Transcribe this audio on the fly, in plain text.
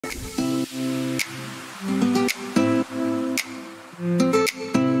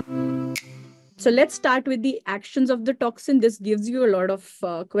So let's start with the actions of the toxin. This gives you a lot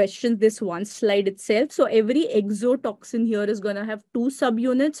of questions, this one slide itself. So every exotoxin here is going to have two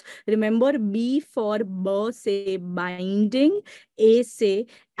subunits. Remember, B for B say binding, A say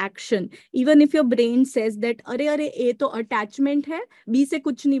action. Even if your brain says that, अरे A तो attachment है, B से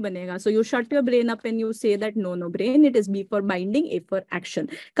कुछ नहीं बनेगा. So you shut your brain up and you say that, no, brain, it is B for binding, A for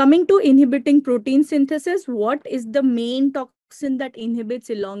action. Coming to inhibiting protein synthesis, what is the main toxin that inhibits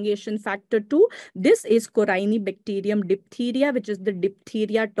elongation factor 2? This is Corynebacterium diphtheria, which is the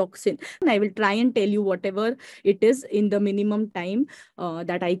diphtheria toxin. And I will try and tell you whatever it is in the minimum time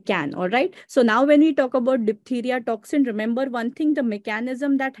that I can. All right. So now when we talk about diphtheria toxin, remember one thing, the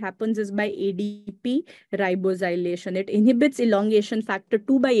mechanism that happens is by ADP ribosylation. It inhibits elongation factor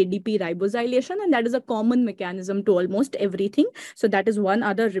 2 by ADP ribosylation, and that is a common mechanism to almost everything. So that is one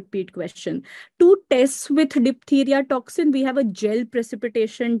other repeat question. To test with diphtheria toxin, we have a gel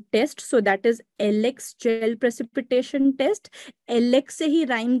precipitation test. So that is LX gel precipitation test. LX से ही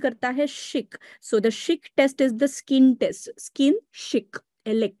rhyme करता है Shig. So the Shig test is the skin test. Skin Shig.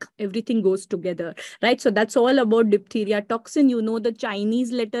 Elec, everything goes together, right? So that's all about diphtheria toxin. You know the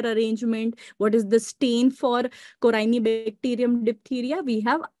Chinese letter arrangement. What is the stain for Corynebacterium diphtheria? We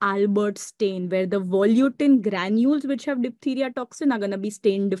have Albert stain, where the volutin granules which have diphtheria toxin are going to be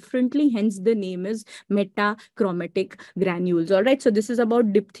stained differently. Hence the name is metachromatic granules. All right. So this is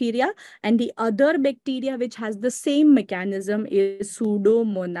about diphtheria. And the other bacteria which has the same mechanism is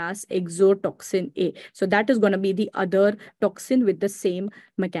Pseudomonas exotoxin A. So that is going to be the other toxin with the same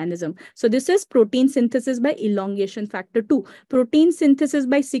mechanism. So this is protein synthesis by elongation factor 2. Protein synthesis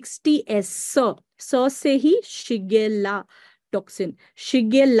by 60S. So से ही Shigella toxin.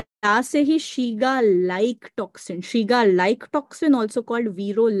 Shigella से ही Shiga-like toxin. Shiga-like toxin, also called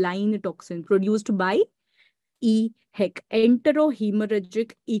viroline toxin, produced by EHEC,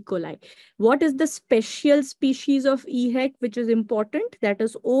 enterohemorrhagic E. coli. What is the special species of EHEC which is important? That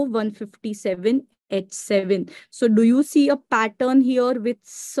is O157H7. So do you see a pattern here with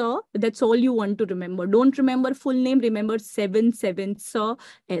SIR? That's all you want to remember. Don't remember full name. Remember 77 SIR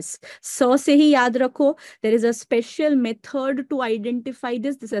S. SIR से ही याद रखो. There is a special method to identify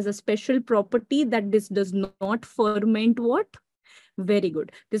this. This has a special property that this does not ferment what? Very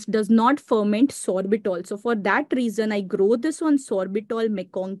good. This does not ferment sorbitol. So for that reason, I grow this on sorbitol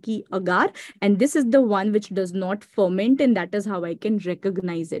McConkey agar. And this is the one which does not ferment. And that is how I can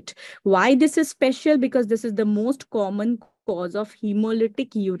recognize it. Why this is special? Because this is the most common cause of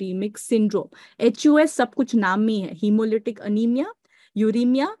hemolytic uremic syndrome. HUS सब कुछ नाम में है. Hemolytic anemia,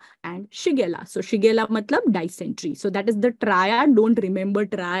 uremia, and Shigella. So Shigella matlab dysentery. So that is the triad. Don't remember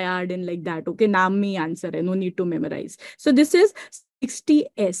triad and like that. Okay, naam mein answer hai. No need to memorize. So this is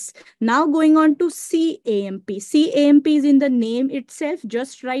 60S. Now going on to CAMP. CAMP is in the name itself.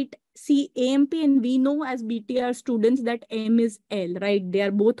 Just write CAMP, and we know as BTR students that M is L, right? They are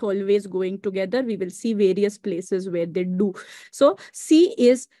both always going together. We will see various places where they do. So C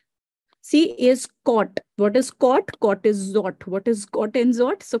is COT. What is COT? COT is ZOT. What is COT and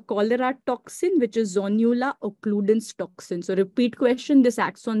ZOT? So cholera toxin, which is zonula occludens toxin. So repeat question, this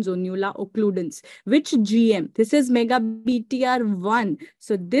acts on zonula occludens. Which GM? This is mega BTR1.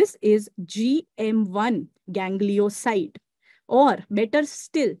 So this is GM1 ganglioside. Or better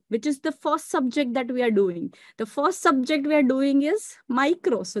still, which is the first subject that we are doing? The first subject we are doing is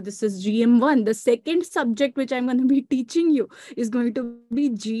micro. So this is GM1. The second subject which I'm going to be teaching you is going to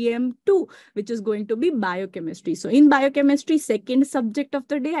be GM2, which is going to be biochemistry. So in biochemistry, second subject of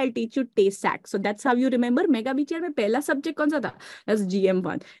the day, I'll teach you TASAC. So that's how you remember. Mega BTR mein pehla subject kaun sa tha? That's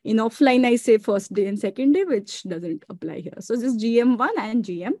GM1. In offline, I say first day and second day, which doesn't apply here. So this is GM1 and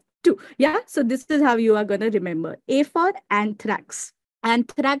GM2. Yeah, so this is how you are going to remember. A for anthrax.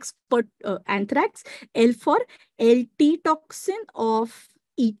 Anthrax, L for LT toxin of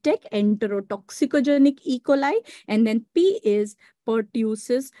ETEC, enterotoxicogenic E. coli, and then P is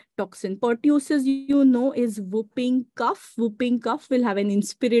pertussis toxin. Pertussis, you know, is whooping cough. Whooping cough will have an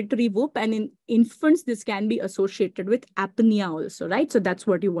inspiratory whoop, and in infants, this can be associated with apnea also, right? So that's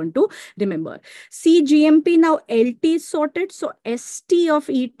what you want to remember. CGMP, now LT is sorted. So ST of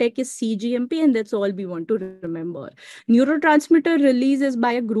ETEC is CGMP, and that's all we want to remember. Neurotransmitter release is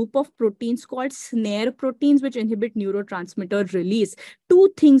by a group of proteins called snare proteins, which inhibit neurotransmitter release.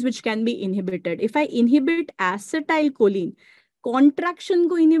 Two things which can be inhibited. If I inhibit acetylcholine, contraction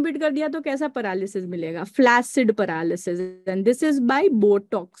को inhibit कर दिया तो कैसा paralysis मिलेगा? Flaccid paralysis, and this is by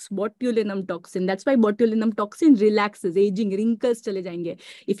Botox, botulinum toxin. That's why botulinum toxin relaxes, ageing, wrinkles चले जाएंगे.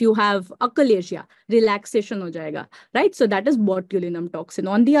 If you have अकलेशिया, relaxation हो जाएगा, right? So that is botulinum toxin.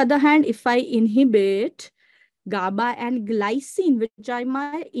 On the other hand, if I inhibit GABA and glycine, which are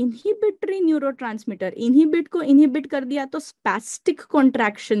my inhibitory neurotransmitter, inhibit को inhibit कर दिया तो spastic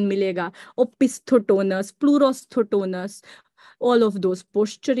contraction मिलेगा, opisthotonus, pleurostotonus, all of those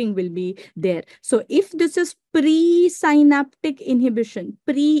posturing will be there. So if this is pre-synaptic inhibition,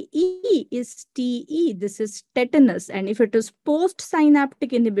 pre-E is TE, this is tetanus. And if it is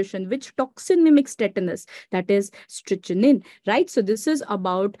post-synaptic inhibition, which toxin mimics tetanus? That is strychnine, right? So this is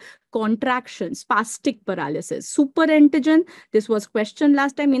about contraction, spastic paralysis. Superantigen, this was questioned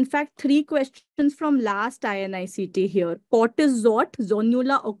last time. In fact, 3 questions from last INICT here. Cot is Zot,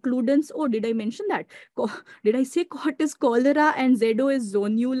 zonula occludens. Oh, did I mention that? Did I say cot is cholera and ZO is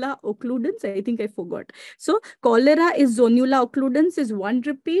zonula occludens? I think I forgot. So cholera is zonula occludens is 1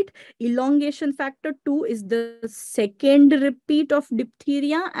 repeat. Elongation factor 2 is the 2nd repeat of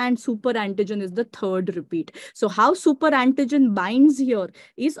diphtheria, and superantigen is the 3rd repeat. So how superantigen binds here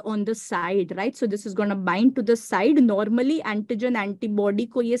is on the side, right? So this is going to bind to the side. Normally antigen antibody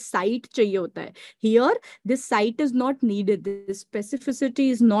ko ye site chahiye hota hai. Here this site is not needed. This specificity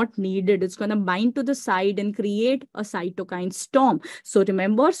is not needed. It's going to bind to the side and create a cytokine storm. So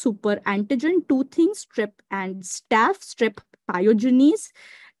remember, superantigen, 2 things, strep and staph, strep pyogenes,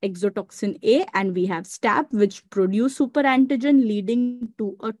 exotoxin A, and we have staph, which produce superantigen, leading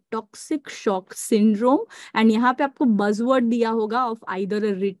to a toxic shock syndrome. And यहाँ पे आपको buzzword दिया होगा of either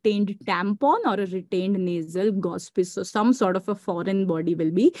a retained tampon or a retained nasal gauze. So some sort of a foreign body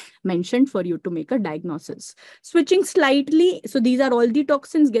will be mentioned for you to make a diagnosis. Switching slightly, so these are all the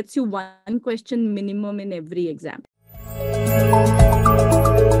toxins, gets you 1 question minimum in every exam.